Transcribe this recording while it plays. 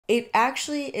It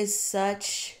actually is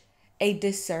such a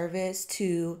disservice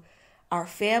to our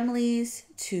families,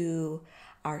 to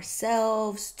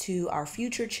ourselves, to our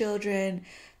future children,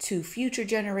 to future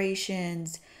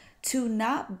generations, to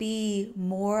not be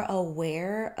more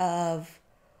aware of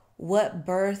what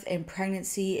birth and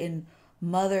pregnancy and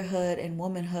motherhood and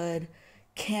womanhood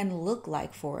can look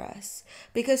like for us.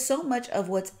 Because so much of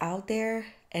what's out there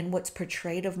and what's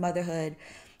portrayed of motherhood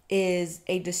is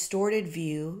a distorted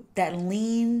view that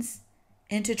leans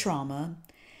into trauma,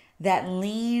 that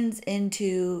leans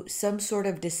into some sort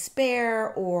of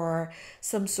despair or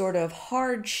some sort of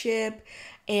hardship.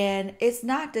 And it's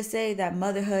not to say that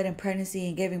motherhood and pregnancy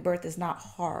and giving birth is not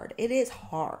hard. It is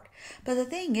hard. But the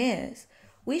thing is,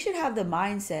 we should have the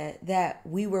mindset that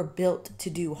we were built to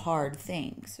do hard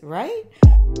things, right?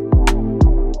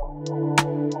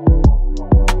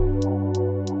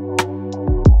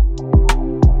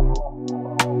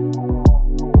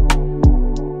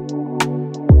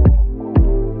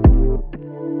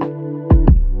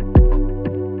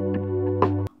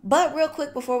 But real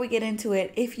quick before we get into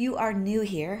it, if you are new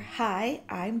here, hi,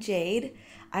 I'm Jade.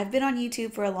 I've been on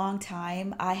YouTube for a long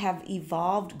time. I have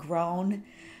evolved, grown,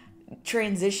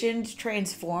 transitioned,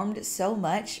 transformed so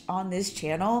much on this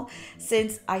channel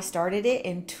since I started it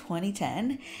in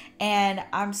 2010. And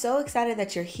I'm so excited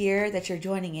that you're here, that you're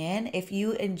joining in. If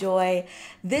you enjoy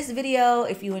this video,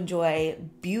 if you enjoy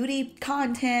beauty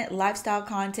content, lifestyle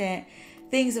content,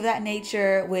 things of that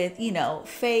nature with,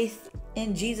 faith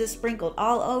in Jesus sprinkled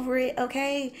all over it,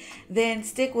 okay? Then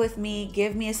stick with me,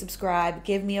 give me a subscribe,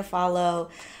 give me a follow,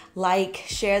 like,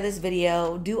 share this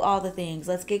video, do all the things.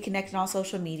 Let's get connected on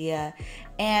social media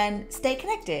and stay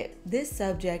connected. This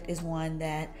subject is one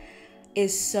that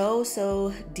is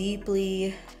so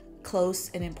deeply close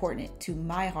and important to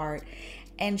my heart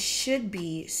and should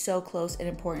be so close and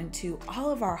important to all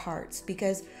of our hearts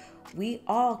because we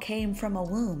all came from a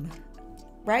womb.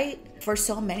 Right? For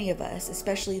so many of us,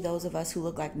 especially those of us who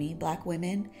look like me, Black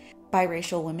women,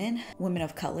 biracial women, women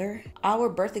of color, our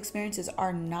birth experiences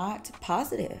are not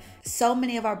positive. So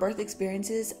many of our birth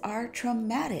experiences are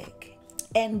traumatic.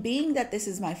 And being that this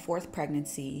is my fourth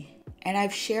pregnancy, and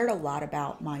I've shared a lot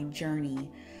about my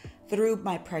journey through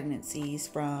my pregnancies,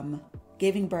 from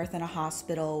giving birth in a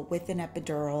hospital with an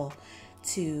epidural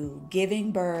to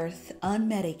giving birth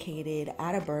unmedicated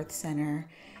at a birth center,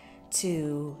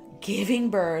 to giving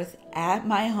birth at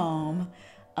my home,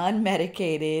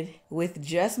 unmedicated, with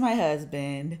just my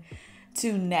husband,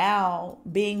 to now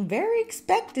being very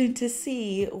expectant to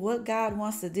see what God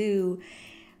wants to do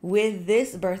with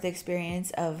this birth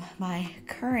experience of my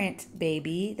current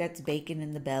baby that's baking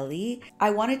in the belly.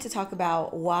 I wanted to talk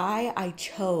about why I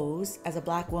chose, as a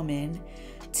Black woman,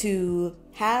 to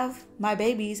have my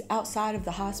babies outside of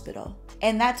the hospital.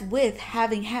 And that's with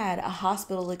having had a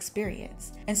hospital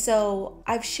experience. And so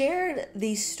I've shared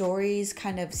these stories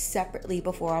kind of separately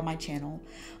before on my channel,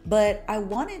 but I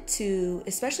wanted to,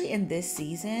 especially in this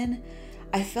season,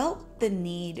 I felt the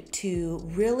need to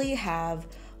really have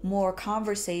more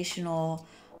conversational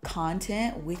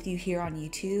content with you here on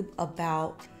YouTube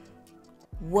about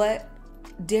what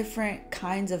different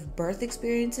kinds of birth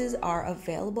experiences are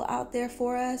available out there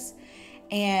for us,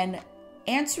 and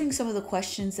answering some of the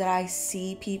questions that I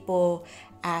see people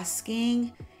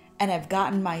asking and have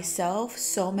gotten myself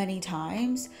so many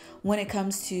times when it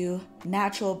comes to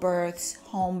natural births,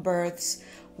 home births,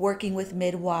 working with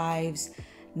midwives,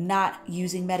 not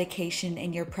using medication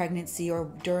in your pregnancy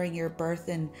or during your birth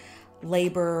and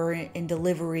labor and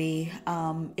delivery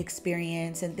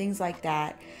experience and things like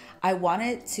that. I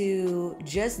wanted to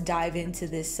just dive into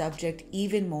this subject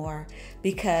even more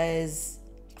because,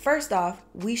 first off,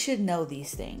 we should know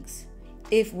these things.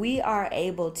 If we are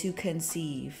able to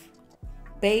conceive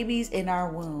babies in our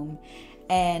womb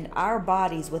and our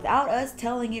bodies, without us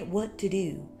telling it what to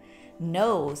do,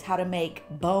 knows how to make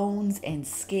bones and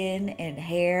skin and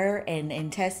hair and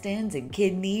intestines and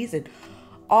kidneys and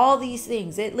all these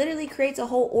things. It literally creates a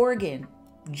whole organ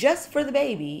just for the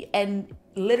baby and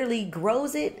literally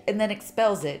grows it and then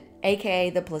expels it, aka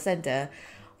the placenta,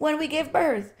 when we give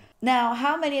birth. Now,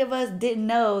 how many of us didn't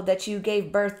know that you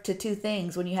gave birth to two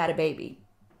things when you had a baby?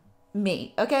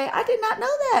 Me, okay? I did not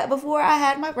know that before I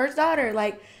had my first daughter.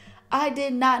 Like, I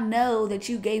did not know that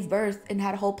you gave birth and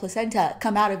had a whole placenta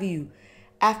come out of you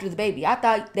after the baby. I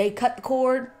thought they cut the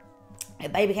cord, the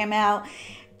baby came out,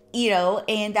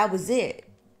 and that was it.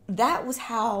 That was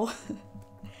how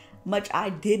much I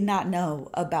did not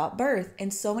know about birth.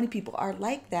 And so many people are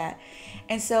like that.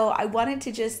 And so I wanted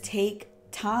to just take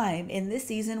time in this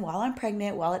season while I'm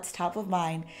pregnant, while it's top of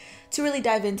mind, to really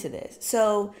dive into this.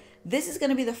 So This is going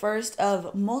to be the first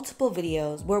of multiple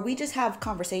videos where we just have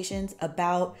conversations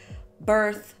about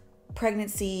birth,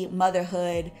 pregnancy,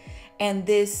 motherhood, and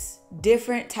this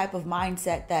different type of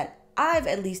mindset that I've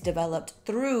at least developed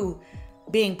through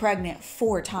being pregnant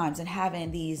 4 times and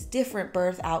having these different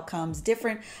birth outcomes,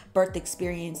 different birth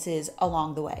experiences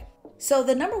along the way. So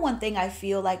the number one thing I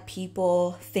feel like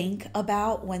people think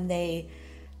about when they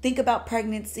think about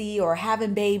pregnancy or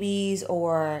having babies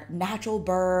or natural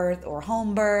birth or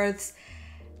home births,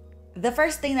 the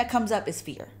first thing that comes up is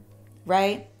fear,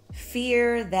 right?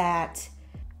 Fear that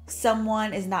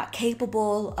someone is not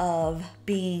capable of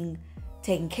being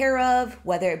taken care of,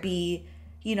 whether it be,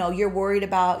 you're worried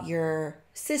about your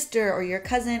sister or your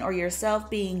cousin or yourself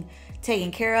being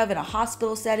taken care of in a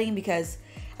hospital setting, because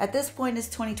at this point it's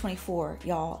 2024,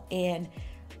 y'all, and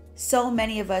so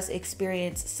many of us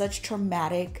experience such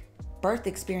traumatic birth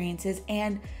experiences,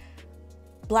 and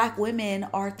Black women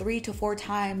are 3 to 4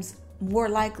 times more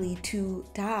likely to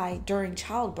die during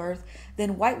childbirth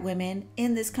than white women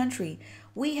in this country.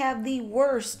 We have the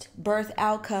worst birth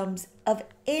outcomes of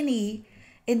any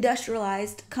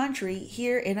industrialized country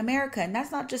here in America. And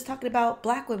that's not just talking about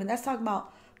Black women, that's talking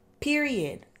about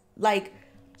period. Like,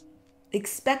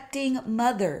 expecting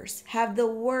mothers have the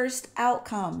worst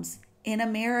outcomes in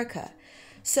America.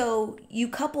 So you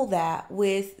couple that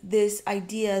with this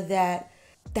idea that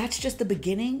that's just the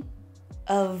beginning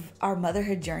of our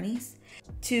motherhood journeys.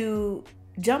 To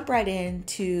jump right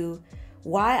into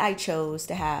why I chose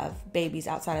to have babies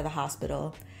outside of the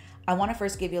hospital, I want to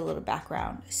first give you a little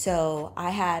background. So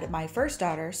I had my first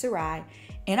daughter, Sarai,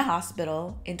 in a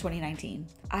hospital in 2019.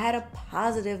 I had a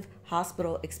positive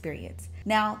hospital experience.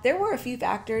 Now, there were a few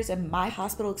factors in my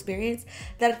hospital experience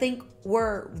that I think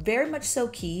were very much so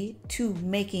key to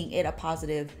making it a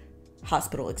positive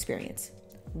hospital experience.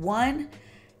 One,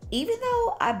 even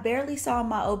though I barely saw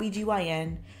my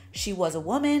OBGYN, she was a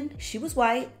woman, she was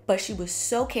white, but she was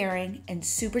so caring and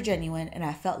super genuine, and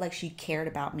I felt like she cared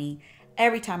about me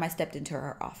every time I stepped into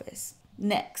her office.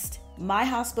 Next, my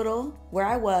hospital, where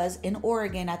I was in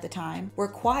Oregon at the time,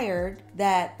 required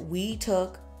that we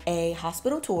took a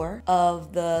hospital tour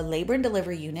of the labor and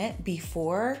delivery unit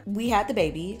before we had the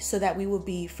baby so that we would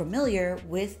be familiar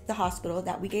with the hospital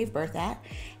that we gave birth at.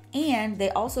 And they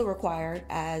also required,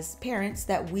 as parents,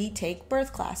 that we take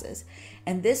birth classes.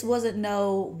 And this wasn't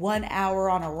no 1 hour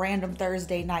on a random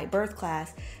Thursday night birth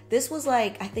class. This was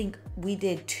like, I think we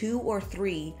did 2 or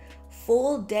 3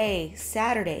 full day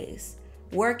Saturdays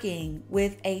working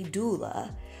with a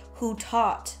doula who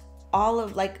taught all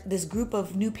of this group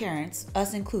of new parents,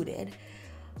 us included,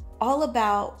 all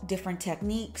about different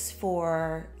techniques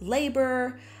for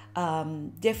labor,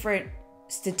 different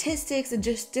statistics, and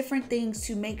just different things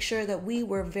to make sure that we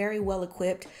were very well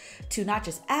equipped to not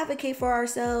just advocate for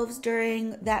ourselves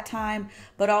during that time,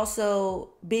 but also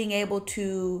being able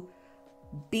to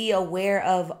be aware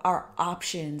of our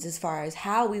options as far as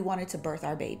how we wanted to birth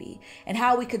our baby and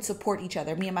how we could support each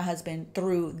other, me and my husband,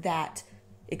 through that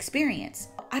experience.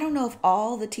 I don't know if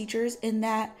all the teachers in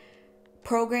that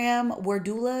program were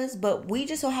doulas, but we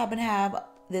just so happened to have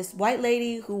this white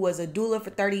lady who was a doula for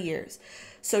 30 years.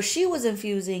 So she was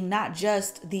infusing not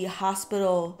just the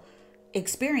hospital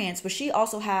experience, but she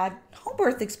also had home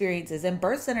birth experiences and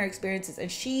birth center experiences.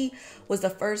 And she was the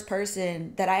first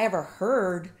person that I ever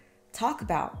heard talk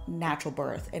about natural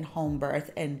birth and home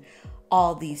birth and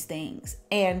all these things.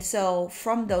 And so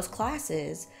from those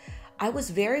classes, I was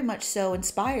very much so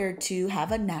inspired to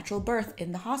have a natural birth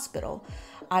in the hospital.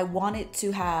 I wanted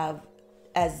to have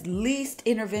as least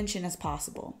intervention as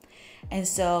possible. And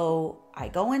so I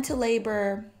go into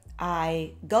labor.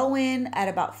 I go in at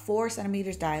about 4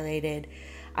 centimeters dilated.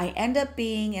 I end up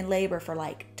being in labor for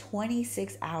like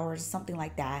 26 hours, something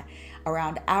like that.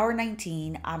 Around hour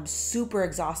 19, I'm super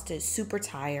exhausted, super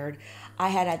tired. I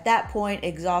had at that point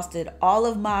exhausted all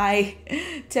of my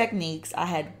techniques. I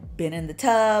had been in the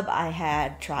tub. I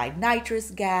had tried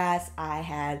nitrous gas. I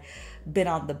had been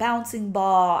on the bouncing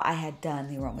ball. I had done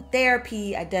the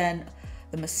aromatherapy. I'd done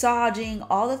the massaging,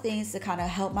 all the things to kind of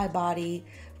help my body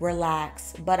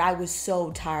relax. But I was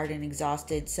so tired and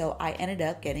exhausted. So I ended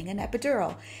up getting an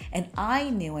epidural. And I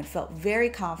knew and felt very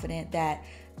confident that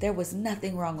there was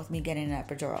nothing wrong with me getting an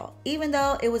epidural. Even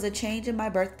though it was a change in my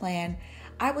birth plan,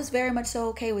 I was very much so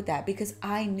okay with that because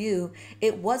I knew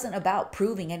it wasn't about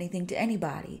proving anything to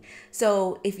anybody.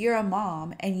 So if you're a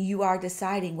mom and you are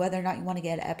deciding whether or not you want to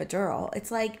get an epidural,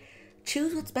 it's like,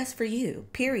 choose what's best for you,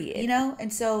 period.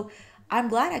 And so I'm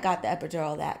glad I got the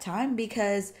epidural that time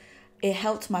because it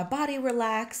helped my body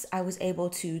relax. I was able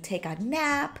to take a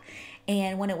nap.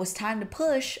 And when it was time to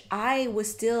push, I was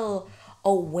still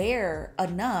aware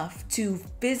enough to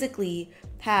physically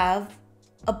have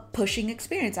a pushing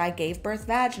experience. I gave birth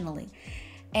vaginally.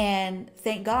 And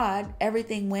thank God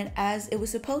everything went as it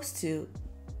was supposed to.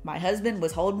 My husband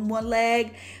was holding one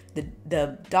leg.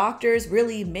 The doctors,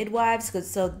 really midwives,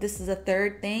 so this is a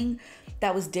third thing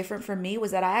that was different for me,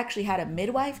 was that I actually had a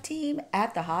midwife team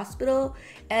at the hospital.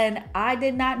 And I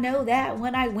did not know that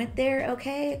when I went there,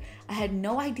 okay? I had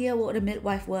no idea what a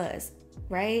midwife was,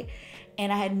 right?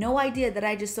 And I had no idea that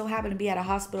I just so happened to be at a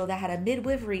hospital that had a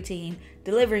midwifery team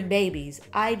delivering babies.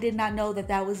 I did not know that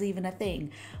that was even a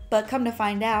thing. But come to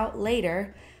find out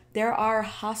later, there are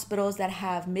hospitals that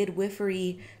have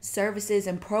midwifery services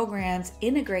and programs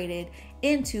integrated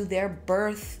into their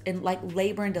birth and like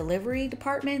labor and delivery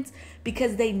departments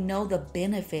because they know the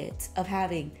benefits of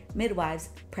having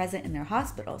midwives present in their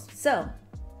hospitals. So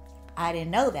I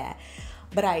didn't know that,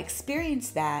 but I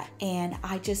experienced that, and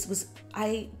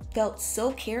I felt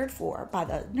so cared for by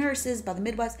the nurses, by the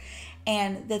midwives.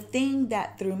 And the thing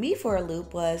that threw me for a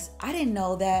loop was I didn't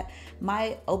know that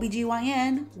my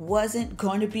OBGYN wasn't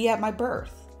going to be at my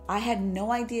birth. I had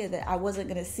no idea that I wasn't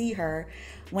going to see her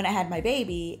when I had my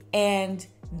baby. And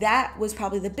that was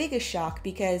probably the biggest shock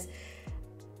because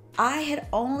I had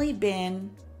only been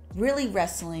really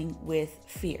wrestling with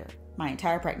fear my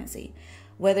entire pregnancy.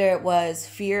 Whether it was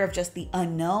fear of just the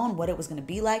unknown, what it was going to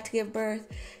be like to give birth,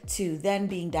 to then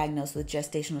being diagnosed with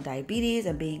gestational diabetes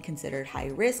and being considered high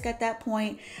risk at that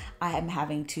point. I am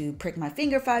having to prick my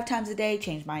finger 5 times a day,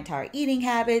 change my entire eating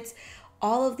habits,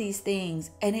 all of these things.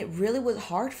 And it really was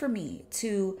hard for me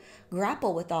to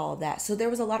grapple with all of that. So there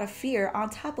was a lot of fear. On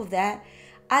top of that,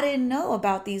 I didn't know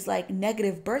about these like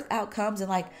negative birth outcomes and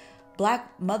like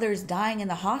Black mothers dying in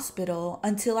the hospital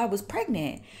until I was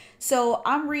pregnant. So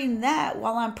I'm reading that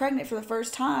while I'm pregnant for the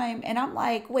first time. And I'm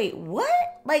like, wait,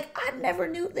 what? Like, I never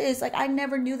knew this. Like, I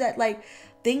never knew that like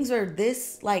things are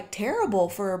this like terrible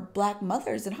for Black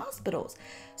mothers in hospitals.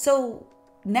 So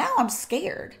now I'm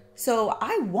scared. So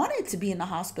I wanted to be in the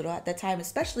hospital at that time,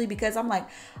 especially because I'm like,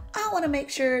 I want to make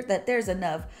sure that there's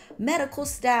enough medical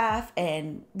staff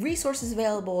and resources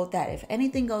available that if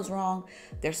anything goes wrong,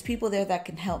 there's people there that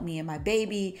can help me and my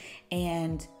baby.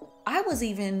 And I was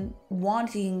even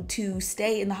wanting to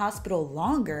stay in the hospital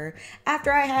longer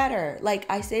after I had her. Like,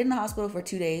 I stayed in the hospital for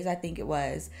 2 days, I think it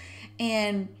was.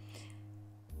 And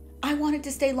I wanted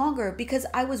to stay longer because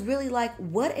I was really like,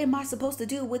 what am I supposed to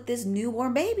do with this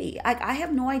newborn baby? I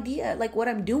have no idea like what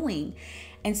I'm doing.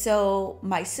 And so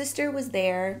my sister was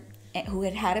there who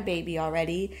had had a baby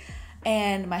already.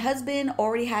 And my husband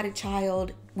already had a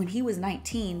child when he was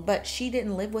 19, but she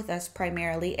didn't live with us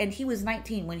primarily. And he was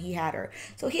 19 when he had her.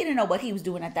 So he didn't know what he was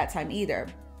doing at that time either.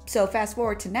 So fast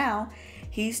forward to now,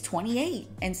 he's 28.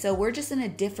 And so we're just in a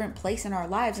different place in our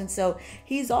lives. And so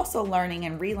he's also learning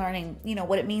and relearning, you know,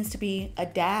 what it means to be a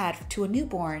dad to a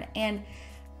newborn. And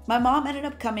my mom ended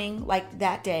up coming like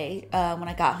that day when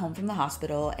I got home from the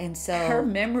hospital. And so her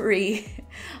memory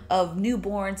of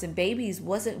newborns and babies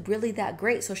wasn't really that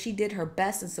great. So she did her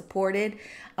best and supported.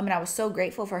 I mean, I was so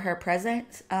grateful for her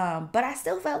presence. But I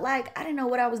still felt like I didn't know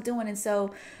what I was doing. And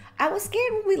so I was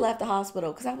scared when we left the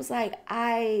hospital because I was like,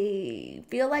 I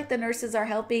feel like the nurses are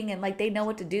helping and like they know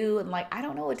what to do. And like, I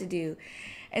don't know what to do.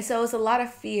 And so it's a lot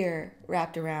of fear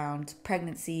wrapped around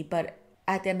pregnancy. But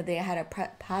at the end of the day, I had a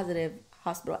positive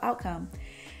hospital outcome.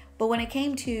 But when it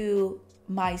came to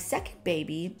my second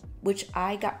baby, which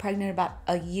I got pregnant about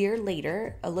a year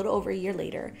later, a little over a year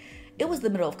later, it was the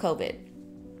middle of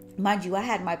COVID. Mind you, I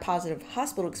had my positive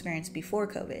hospital experience before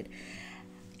COVID.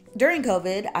 During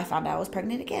COVID, I found out I was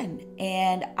pregnant again.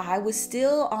 And I was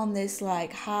still on this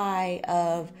like high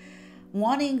of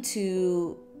wanting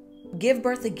to give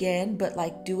birth again, but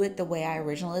like do it the way I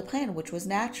originally planned, which was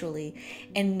naturally.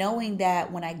 And knowing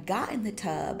that when I got in the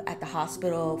tub at the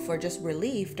hospital for just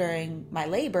relief during my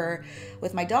labor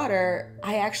with my daughter,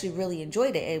 I actually really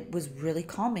enjoyed it. It was really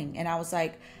calming. And I was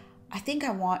like, I think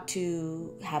I want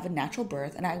to have a natural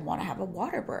birth and I want to have a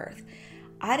water birth.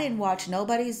 I didn't watch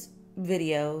nobody's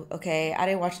video, okay? I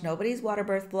didn't watch nobody's water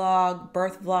birth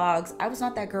vlogs. I was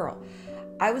not that girl.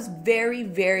 I was very,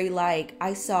 very like,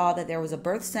 I saw that there was a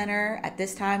birth center. At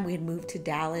this time, we had moved to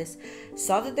Dallas.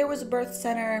 Saw that there was a birth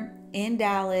center in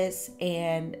Dallas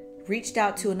and reached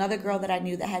out to another girl that I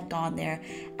knew that had gone there.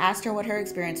 Asked her what her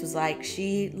experience was like.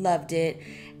 She loved it.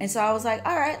 And so I was like,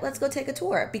 all right, let's go take a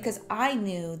tour. Because I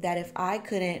knew that if I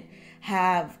couldn't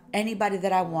have anybody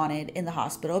that I wanted in the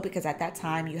hospital, because at that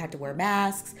time you had to wear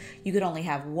masks. You could only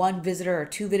have one visitor or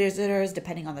two visitors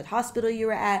depending on the hospital you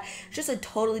were at. Just a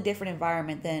totally different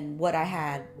environment than what I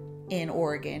had in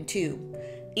Oregon too.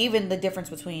 even the difference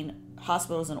between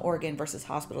hospitals in Oregon versus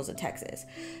hospitals in Texas.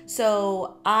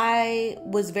 So I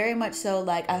was very much so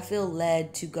like, I feel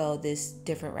led to go this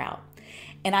different route.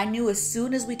 And I knew as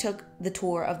soon as we took the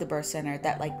tour of the birth center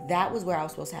that like that was where I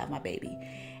was supposed to have my baby.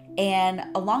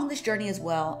 And along this journey as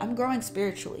well, I'm growing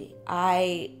spiritually.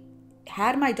 I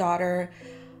had my daughter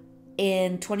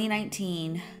in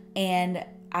 2019 and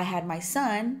I had my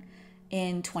son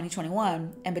in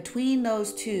 2021. And between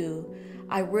those two,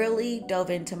 I really dove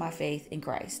into my faith in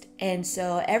Christ. And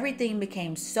so everything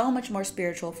became so much more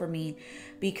spiritual for me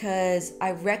because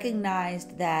I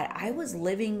recognized that I was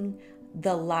living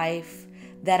the life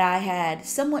that I had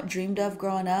somewhat dreamed of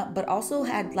growing up, but also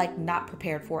had like not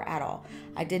prepared for at all.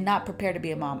 I did not prepare to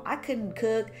be a mom. I couldn't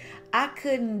cook. I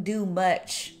couldn't do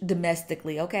much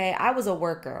domestically, okay? I was a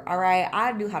worker, all right?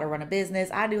 I knew how to run a business.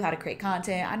 I knew how to create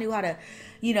content. I knew how to,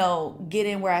 get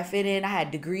in where I fit in. I had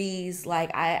degrees.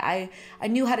 Like I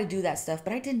knew how to do that stuff,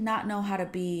 but I did not know how to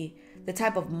be the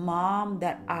type of mom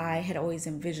that I had always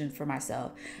envisioned for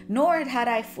myself. Nor had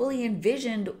I fully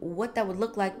envisioned what that would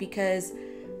look like because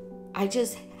I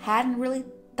just hadn't really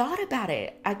thought about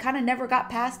it. I kind of never got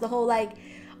past the whole like,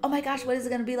 oh my gosh, what is it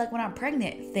going to be like when I'm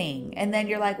pregnant thing? And then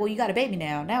you're like, well, you got a baby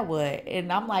now what?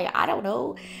 And I'm like, I don't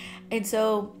know. And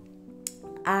so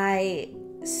I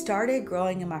started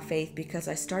growing in my faith because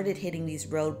I started hitting these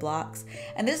roadblocks.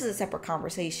 And this is a separate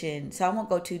conversation, so I won't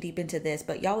go too deep into this,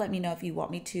 but y'all let me know if you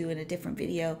want me to in a different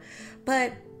video.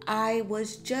 But I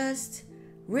was just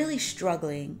really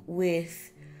struggling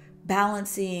with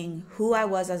balancing who I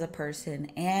was as a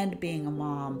person and being a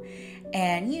mom.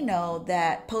 And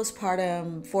that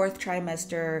postpartum 4th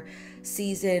trimester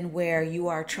season where you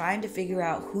are trying to figure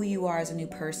out who you are as a new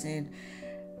person,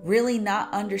 really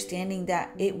not understanding that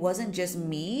it wasn't just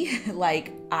me.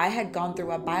 Like I had gone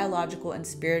through a biological and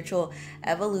spiritual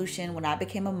evolution when I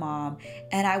became a mom,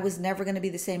 and I was never going to be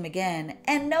the same again.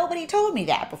 And nobody told me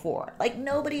that before. Like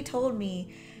nobody told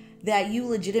me that you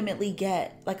legitimately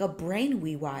get like a brain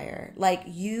rewire. Like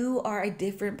you are a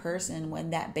different person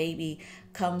when that baby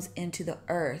comes into the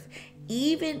earth.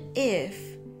 Even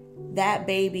if that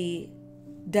baby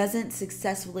doesn't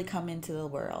successfully come into the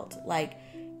world. Like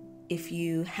if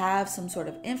you have some sort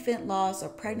of infant loss or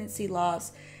pregnancy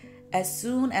loss, as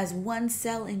soon as one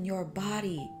cell in your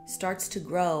body starts to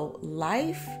grow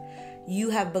life, you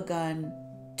have begun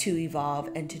to evolve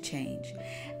and to change.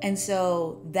 And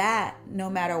so that, no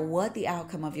matter what the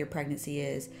outcome of your pregnancy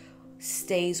is,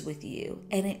 stays with you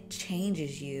and it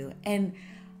changes you. And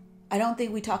I don't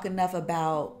think we talk enough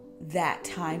about that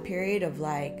time period of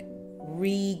like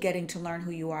getting to learn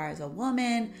who you are as a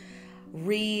woman,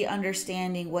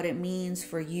 understanding what it means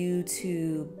for you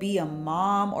to be a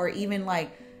mom, or even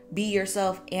like be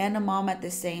yourself and a mom at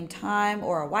the same time,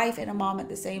 or a wife and a mom at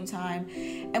the same time.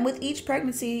 And with each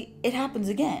pregnancy, it happens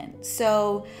again.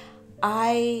 So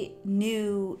I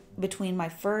knew between my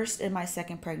first and my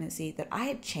second pregnancy that I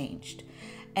had changed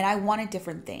and I wanted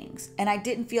different things. And I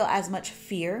didn't feel as much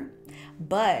fear,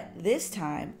 but this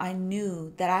time I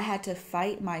knew that I had to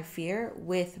fight my fear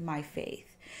with my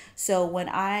faith. So when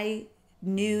I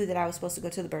knew that I was supposed to go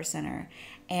to the birth center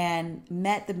and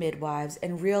met the midwives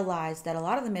and realized that a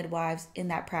lot of the midwives in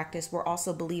that practice were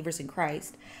also believers in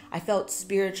Christ, I felt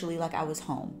spiritually like I was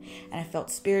home. And I felt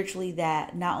spiritually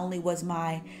that not only was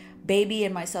my baby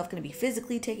and myself going to be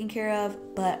physically taken care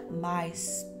of, but my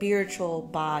spiritual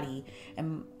body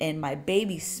and my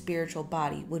baby's spiritual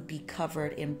body would be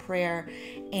covered in prayer.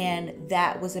 And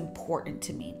that was important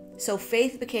to me. So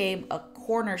faith became a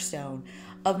cornerstone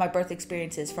of my birth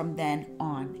experiences from then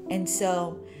on. And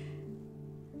so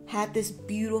had this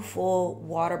beautiful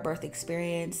water birth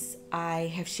experience.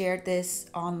 I have shared this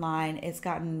online. It's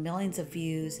gotten millions of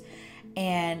views.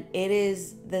 And it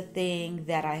is the thing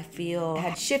that I feel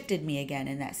had shifted me again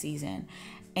in that season.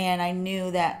 And I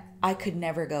knew that I could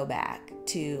never go back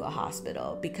to a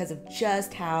hospital because of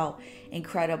just how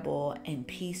incredible and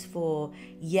peaceful,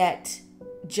 yet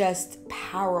just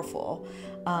powerful.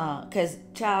 Because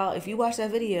child, if you watch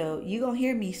that video, you gonna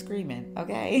hear me screaming,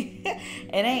 okay?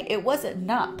 It wasn't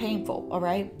not painful, all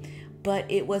right? But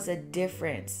it was a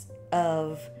difference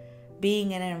of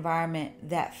being in an environment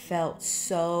that felt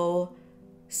so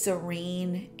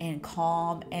serene and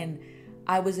calm, and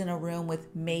I was in a room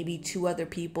with maybe 2 other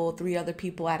people, 3 other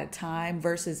people at a time,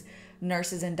 versus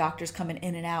nurses and doctors coming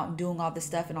in and out and doing all this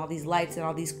stuff and all these lights and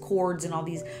all these cords and all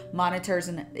these monitors.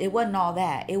 And it wasn't all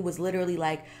that. It was literally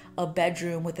like a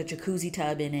bedroom with a jacuzzi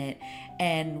tub in it,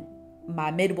 and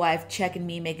my midwife checking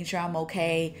me, making sure I'm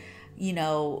okay,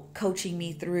 coaching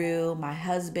me through, my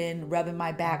husband rubbing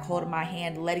my back, holding my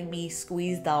hand, letting me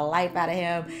squeeze the life out of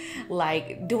him,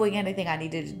 like doing anything I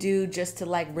needed to do just to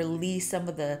like release some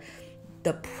of the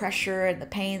pressure and the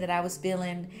pain that I was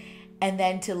feeling. And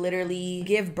then to literally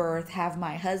give birth, have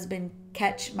my husband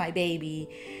catch my baby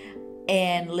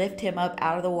and lift him up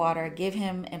out of the water, give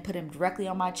him and put him directly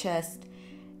on my chest,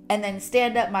 and then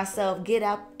stand up myself, get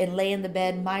up and lay in the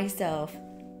bed myself,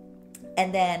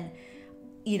 and then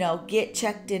get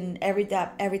checked and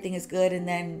everything is good. And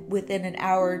then within an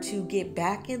hour or two, get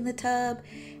back in the tub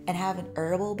and have an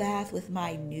herbal bath with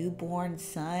my newborn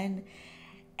son.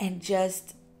 And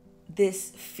just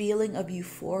this feeling of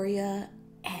euphoria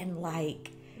and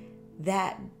like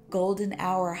that golden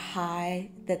hour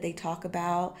high that they talk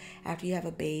about after you have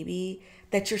a baby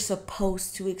that you're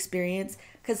supposed to experience.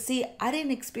 Because see, I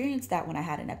didn't experience that when I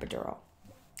had an epidural.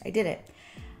 I didn't.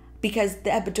 Because the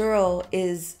epidural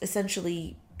is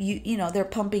essentially, they're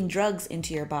pumping drugs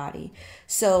into your body.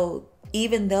 So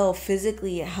even though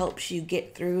physically it helps you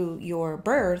get through your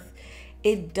birth,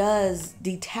 it does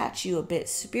detach you a bit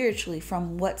spiritually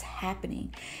from what's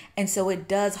happening. And so it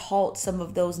does halt some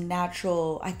of those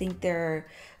natural, I think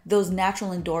those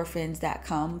natural endorphins that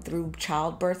come through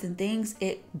childbirth and things.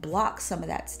 It blocks some of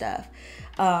that stuff.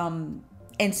 And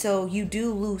so you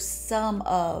do lose some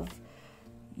of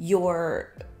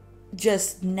your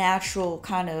just natural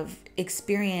kind of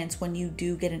experience when you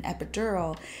do get an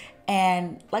epidural.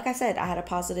 And like I said, I had a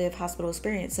positive hospital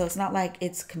experience. So it's not like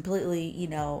it's completely,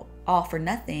 all for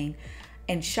nothing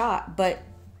and shot, but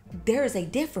there is a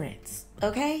difference.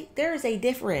 Okay. There is a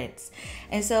difference.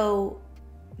 And so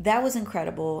that was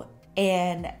incredible.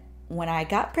 And when I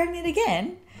got pregnant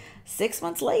again, 6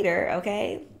 months later,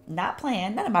 okay, not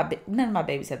planned. None of my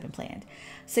babies have been planned.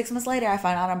 6 months later, I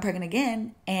find out I'm pregnant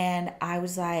again. And I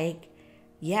was like,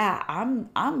 yeah,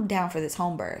 I'm down for this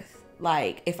home birth.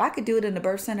 Like if I could do it in the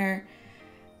birth center,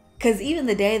 because even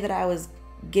the day that I was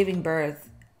giving birth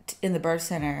in the birth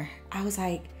center, I was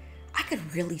like, I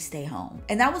could really stay home.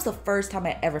 And that was the first time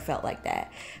I ever felt like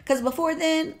that. Because before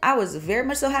then, I was very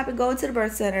much so happy going to the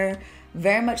birth center.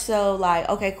 Very much so like,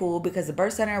 okay, cool. Because the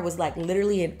birth center was like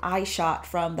literally an eye shot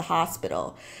from the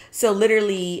hospital. So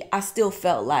literally, I still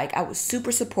felt like I was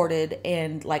super supported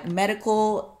and like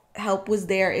medical help was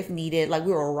there if needed. Like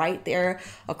we were right there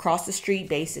across the street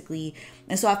basically.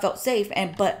 And so I felt safe.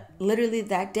 But literally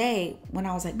that day when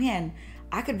I was like, man,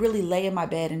 I could really lay in my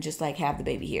bed and just like have the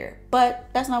baby here. But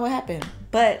that's not what happened.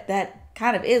 But that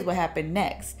kind of is what happened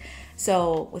next.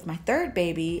 So with my third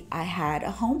baby, I had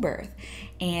a home birth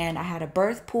and I had a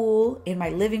birth pool in my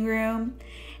living room.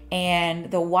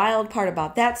 And the wild part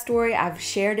about that story, I've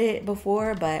shared it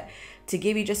before, but to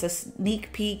give you just a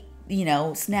sneak peek,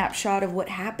 snapshot of what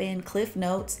happened, Cliff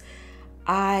Notes,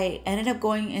 I ended up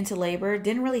going into labor.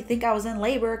 Didn't really think I was in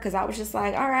labor because I was just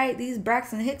like, all right, these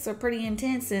Braxton Hicks are pretty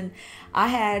intense. And I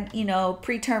had,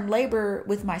 preterm labor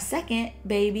with my second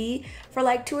baby for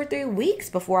like 2 or 3 weeks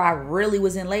before I really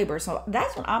was in labor. So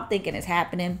that's what I'm thinking is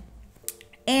happening.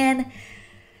 And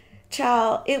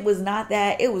child, it was not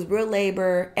that. It was real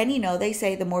labor. And they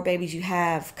say the more babies you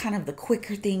have, kind of the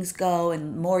quicker things go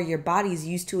and more your body's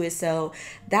used to it. So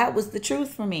that was the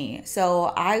truth for me.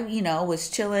 So I, was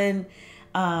chilling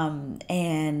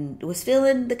and was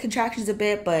feeling the contractions a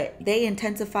bit, but they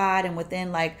intensified. And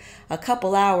within like a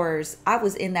couple hours, I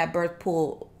was in that birth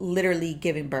pool, literally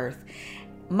giving birth.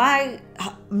 My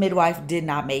midwife did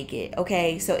not make it.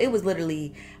 Okay. So it was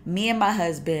literally me and my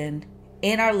husband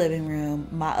in our living room.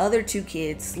 My other 2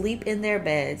 kids sleep in their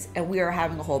beds and we are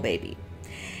having a whole baby.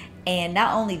 And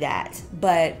not only that,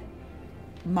 but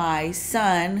my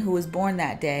son who was born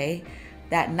that day,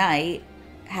 that night,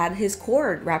 had his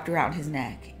cord wrapped around his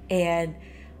neck. And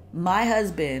my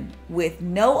husband, with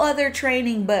no other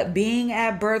training but being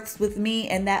at births with me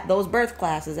and those birth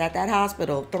classes at that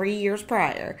hospital 3 years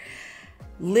prior,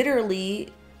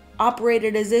 literally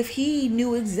operated as if he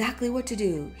knew exactly what to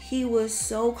do. He was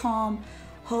so calm.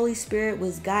 Holy Spirit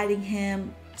was guiding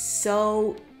him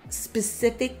so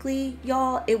specifically,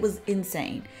 y'all. It was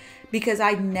insane because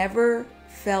I never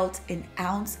felt an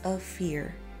ounce of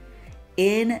fear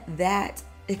in that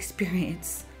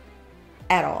experience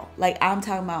at all. Like I'm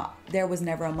talking about, there was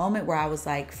never a moment where I was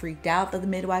like freaked out that the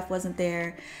midwife wasn't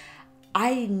there.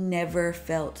 I never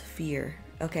felt fear.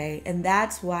 Okay. And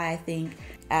that's why I think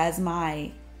as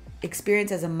my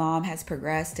experience as a mom has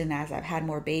progressed and as I've had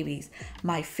more babies,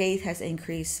 my faith has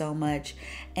increased so much.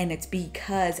 And it's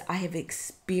because I have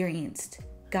experienced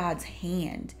God's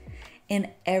hand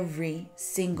in every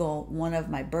single one of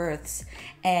my births.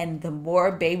 And the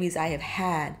more babies I have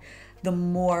had, the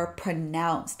more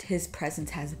pronounced his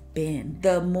presence has been.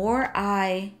 The more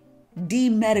I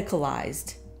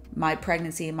demedicalized my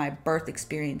pregnancy and my birth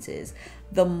experiences,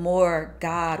 the more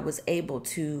God was able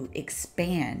to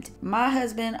expand. My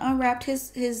husband unwrapped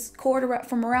his cord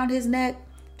from around his neck.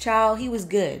 Child, he was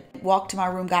good. Walked to my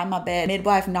room, got in my bed.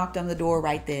 Midwife knocked on the door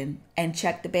right then and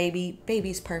checked the baby.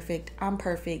 Baby's perfect. I'm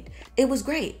perfect. It was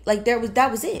great. Like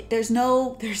that was it. There's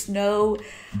no,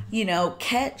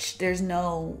 catch. There's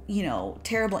no,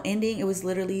 terrible ending. It was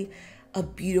literally a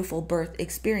beautiful birth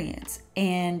experience.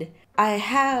 And I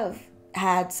have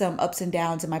had some ups and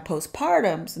downs in my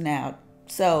postpartums now.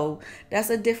 So that's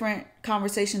a different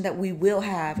conversation that we will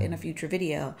have in a future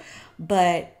video.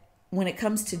 But when it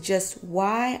comes to just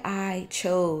why I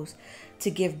chose to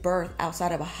give birth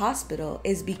outside of a hospital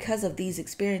is because of these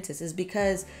experiences, is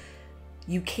because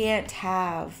you can't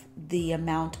have the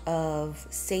amount of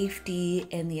safety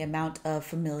and the amount of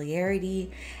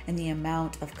familiarity and the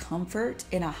amount of comfort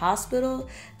in a hospital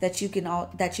that you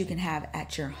can have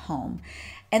at your home.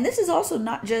 And this is also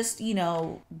not just,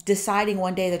 deciding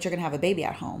one day that you're going to have a baby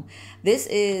at home. This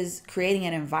is creating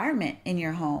an environment in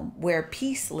your home where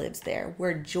peace lives there,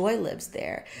 where joy lives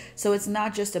there. So it's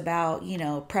not just about,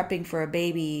 prepping for a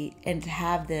baby and to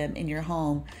have them in your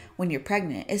home when you're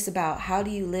pregnant. It's about how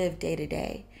do you live day to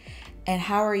day, and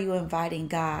how are you inviting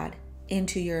God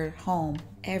into your home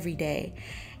every day.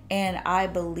 And I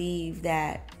believe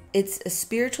that it's a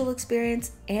spiritual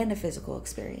experience and a physical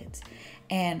experience.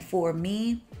 And for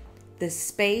me, the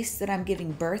space that I'm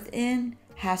giving birth in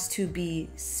has to be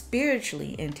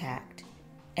spiritually intact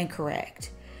and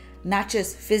correct, not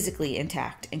just physically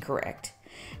intact and correct.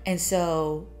 And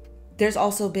so there's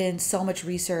also been so much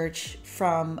research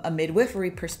from a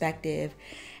midwifery perspective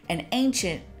and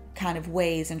ancient kind of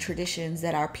ways and traditions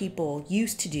that our people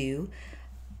used to do,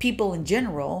 people in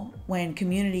general, when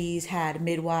communities had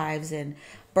midwives and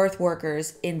birth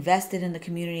workers invested in the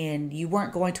community, and you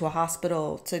weren't going to a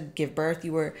hospital to give birth,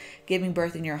 you were giving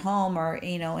birth in your home or,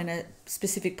 in a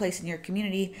specific place in your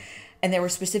community. And there were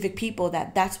specific people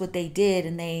that's what they did.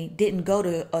 And they didn't go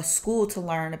to a school to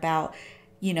learn about,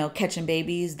 catching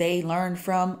babies. They learned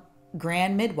from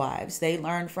grand midwives. They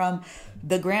learned from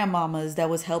the grandmamas that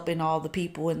was helping all the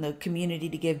people in the community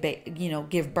to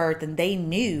give birth. And they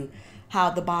knew how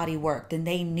the body worked, and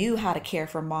they knew how to care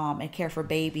for mom and care for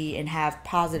baby and have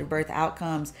positive birth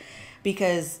outcomes,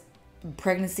 because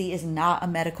pregnancy is not a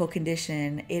medical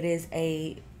condition. It is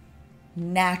a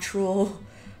natural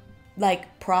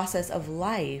process of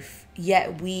life,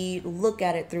 yet we look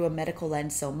at it through a medical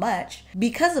lens so much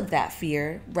because of that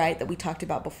fear, right, that we talked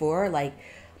about before. Like,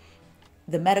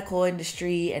 the medical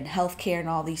industry and healthcare and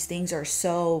all these things are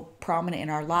so prominent in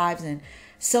our lives, and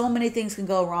so many things can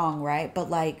go wrong, right?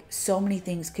 But so many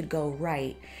things could go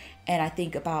right. And I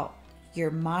think about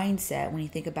your mindset when you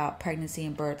think about pregnancy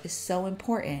and birth is so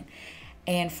important.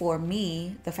 And for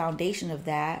me, the foundation of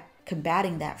that,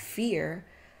 combating that fear,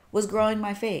 was growing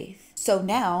my faith. So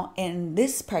now in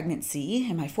this pregnancy,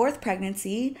 in my fourth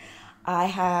pregnancy, I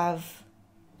have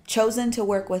chosen to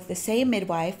work with the same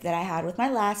midwife that I had with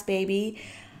my last baby,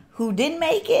 who didn't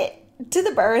make it to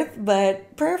the birth,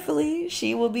 but prayerfully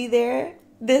she will be there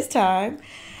this time,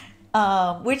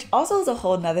 which also is a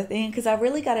whole nother thing, because I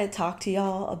really got to talk to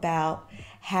y'all about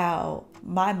how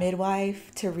my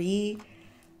midwife, Tari,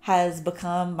 has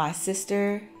become my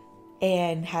sister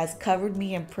and has covered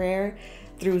me in prayer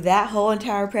through that whole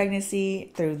entire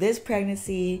pregnancy, through this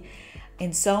pregnancy,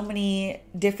 in so many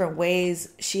different ways.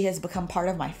 She has become part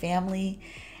of my family,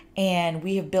 and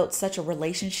we have built such a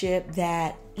relationship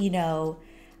that,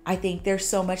 I think there's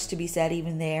so much to be said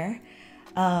even there.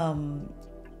 And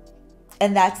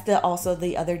that's also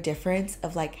the other difference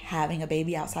of having a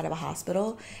baby outside of a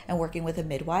hospital and working with a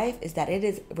midwife, is that it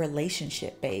is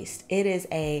relationship based. It is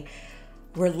a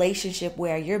relationship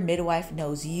where your midwife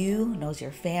knows you, knows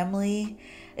your family,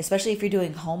 especially if you're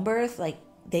doing home birth.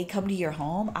 They come to your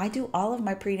home. I do all of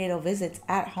my prenatal visits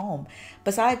at home.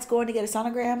 Besides going to get a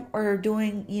sonogram or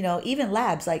doing, even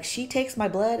labs, she takes my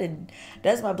blood and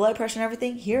does my blood pressure and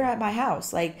everything here at my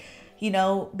house.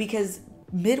 Because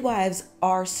midwives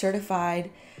are certified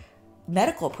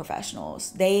medical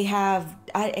professionals. They have,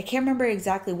 I can't remember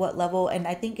exactly what level, and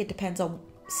I think it depends on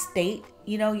state,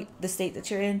 the state that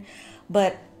you're in.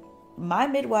 But my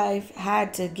midwife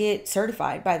had to get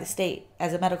certified by the state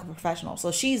as a medical professional.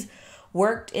 So she's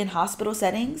worked in hospital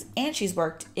settings, and she's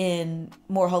worked in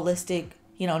more holistic,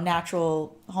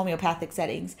 natural homeopathic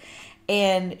settings.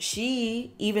 And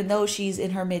she, even though she's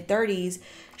in her mid-30s,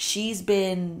 she's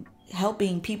been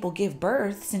helping people give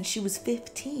birth since she was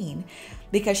 15,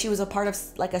 because she was a part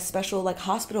of a special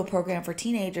hospital program for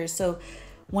teenagers. So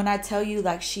when I tell you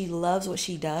she loves what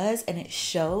she does, and it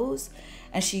shows,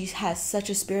 and she has such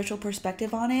a spiritual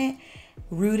perspective on it,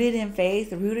 rooted in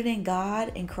faith, rooted in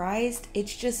God, in Christ.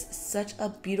 It's just such a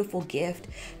beautiful gift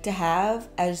to have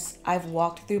as I've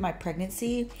walked through my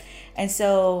pregnancy. And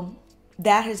so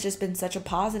that has just been such a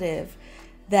positive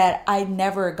that I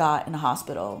never got in a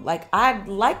hospital. Like, I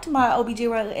liked my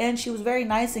OBGYN. She was very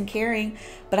nice and caring,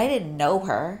 but I didn't know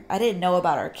her. I didn't know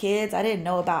about our kids. I didn't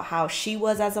know about how she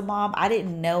was as a mom. I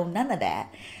didn't know none of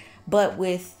that. But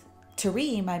with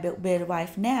Tari, my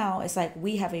midwife now, it's like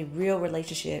we have a real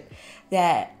relationship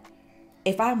that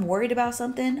if I'm worried about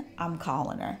something, I'm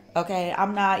calling her. Okay.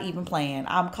 I'm not even playing.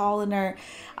 I'm calling her.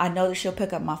 I know that she'll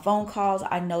pick up my phone calls.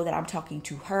 I know that I'm talking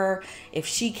to her. If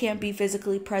she can't be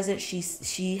physically present,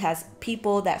 she has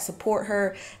people that support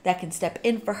her, that can step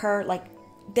in for her. Like,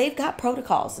 they've got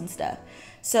protocols and stuff.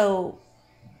 So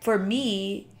for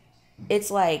me, it's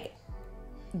like,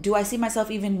 do I see myself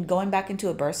even going back into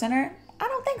a birth center? I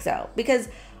don't think so, because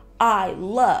I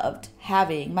loved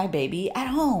having my baby at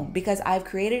home, because I've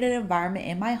created an environment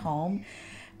in my home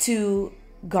to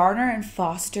garner and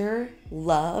foster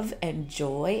love and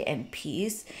joy and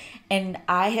peace. And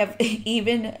I have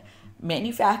even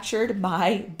manufactured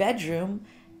my bedroom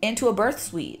into a birth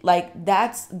suite. Like,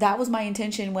 that was my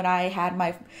intention when I had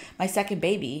my second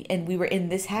baby and we were in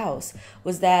this house,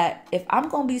 was that if I'm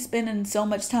going to be spending so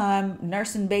much time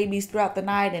nursing babies throughout the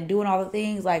night and doing all the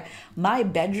things, like, my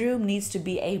bedroom needs to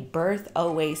be a birth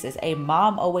oasis, a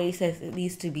mom oasis. It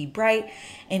needs to be bright.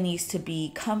 It needs to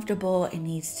be comfortable. It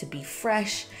needs to be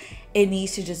fresh. It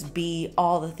needs to just be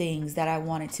all the things that I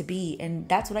want it to be. And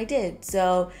that's what I did.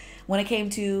 So when it came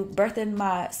to birthing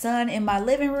my son in my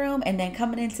living room and then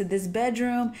coming into this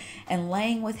bedroom and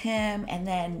laying with him, and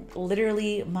then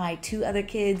literally my two other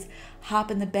kids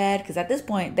hop in the bed, because at this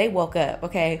point they woke up,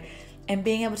 okay, and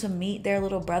being able to meet their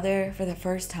little brother for the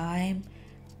first time,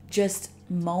 just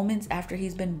moments after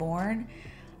he's been born.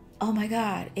 Oh my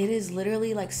God, it is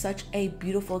literally like such a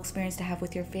beautiful experience to have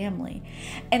with your family.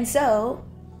 And so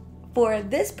for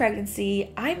this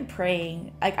pregnancy, I'm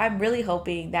praying, like, I'm really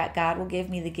hoping that God will give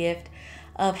me the gift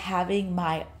of having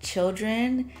my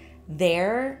children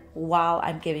there while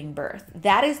I'm giving birth.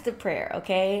 That is the prayer,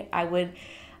 okay? I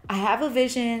have a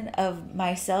vision of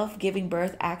myself giving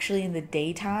birth actually in the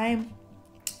daytime,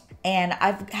 and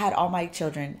I've had all my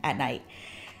children at night.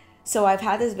 So I've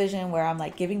had this vision where I'm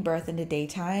like giving birth in the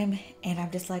daytime, and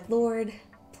I'm just like, Lord,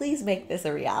 please make this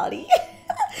a reality.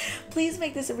 Please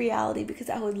make this a reality, because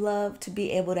I would love to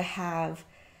be able to have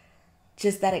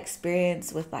just that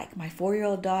experience with like my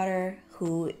 4-year-old daughter,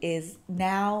 who is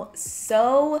now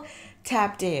so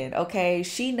tapped in. Okay.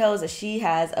 She knows that she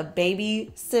has a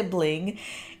baby sibling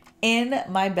in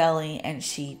my belly, and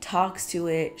she talks to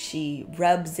it. She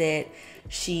rubs it.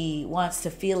 She wants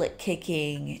to feel it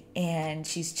kicking, and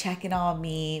she's checking on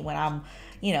me when I'm,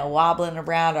 wobbling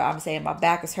around, or I'm saying my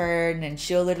back is hurting, and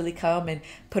she'll literally come and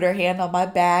put her hand on my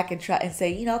back and try and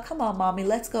say, come on, mommy,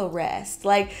 let's go rest.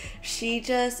 Like, she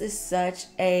just is such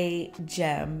a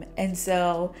gem. And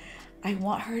so I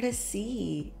want her to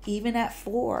see, even at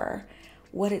 4,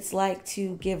 what it's like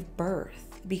to give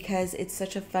birth, because it's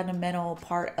such a fundamental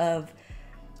part of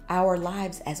our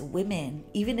lives as women,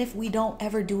 even if we don't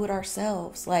ever do it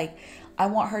ourselves. Like, I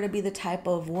want her to be the type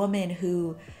of woman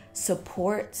who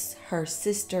supports her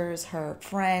sisters, her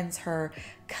friends, her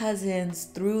cousins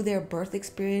through their birth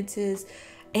experiences.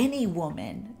 Any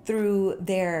woman through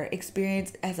their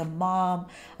experience as a mom.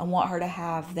 I want her to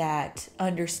have that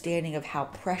understanding of how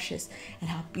precious and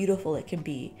how beautiful it can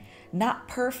be. Not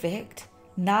perfect,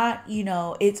 not,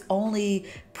 it's only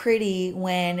pretty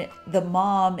when the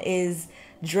mom is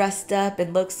dressed up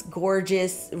and looks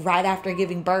gorgeous right after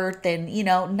giving birth, and,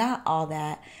 not all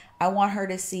that. I want her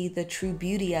to see the true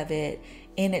beauty of it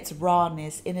in its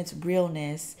rawness, in its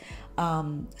realness,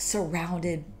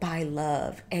 surrounded by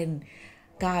love and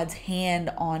God's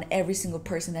hand on every single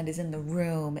person that is in the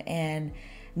room, and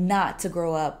not to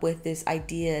grow up with this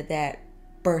idea that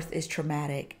birth is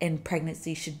traumatic and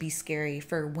pregnancy should be scary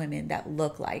for women that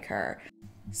look like her.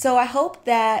 So I hope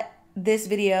that this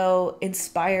video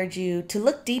inspired you to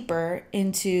look deeper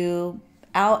into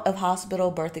out of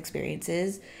hospital birth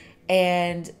experiences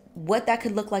and what that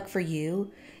could look like for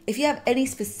you. If you have any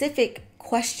specific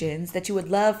questions that you would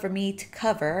love for me to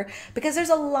cover, because there's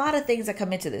a lot of things that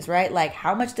come into this, right? Like,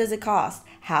 how much does it cost?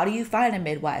 How do you find a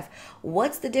midwife?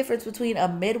 What's the difference between a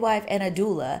midwife and a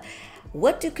doula?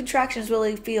 What do contractions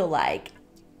really feel like?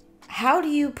 How do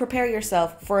you prepare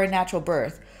yourself for a natural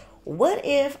birth? What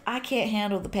if I can't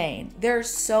handle the pain? There's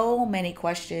so many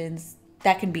questions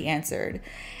that can be answered,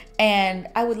 and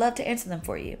I would love to answer them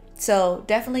for you. So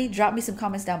definitely drop me some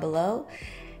comments down below.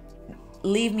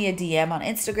 leave me a DM on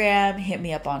Instagram, hit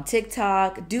me up on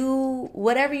TikTok, do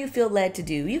whatever you feel led to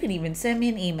do. You can even send me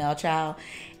an email, child,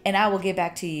 and I will get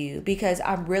back to you, because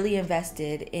I'm really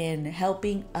invested in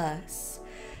helping us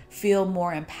feel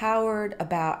more empowered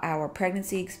about our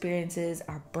pregnancy experiences,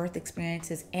 our birth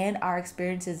experiences, and our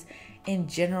experiences in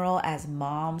general as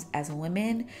moms, as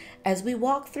women, as we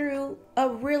walk through a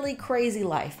really crazy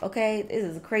life, okay? This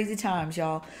is crazy times,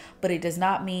 y'all, but it does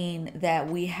not mean that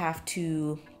we have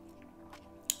to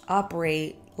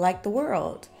operate like the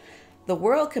world. The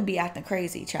world can be acting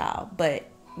crazy, child, but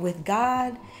with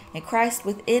God and Christ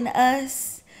within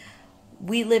us,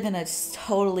 we live in a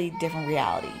totally different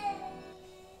reality.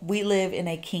 We live in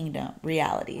a kingdom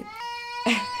reality.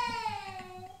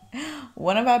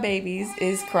 One of our babies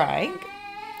is crying,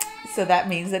 so that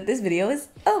means that this video is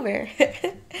over.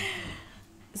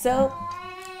 So,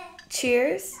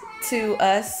 cheers to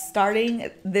us starting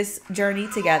this journey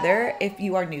together if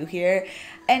you are new here,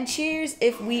 and cheers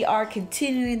if we are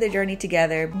continuing the journey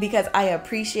together, because I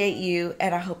appreciate you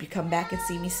and I hope you come back and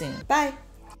see me soon. Bye.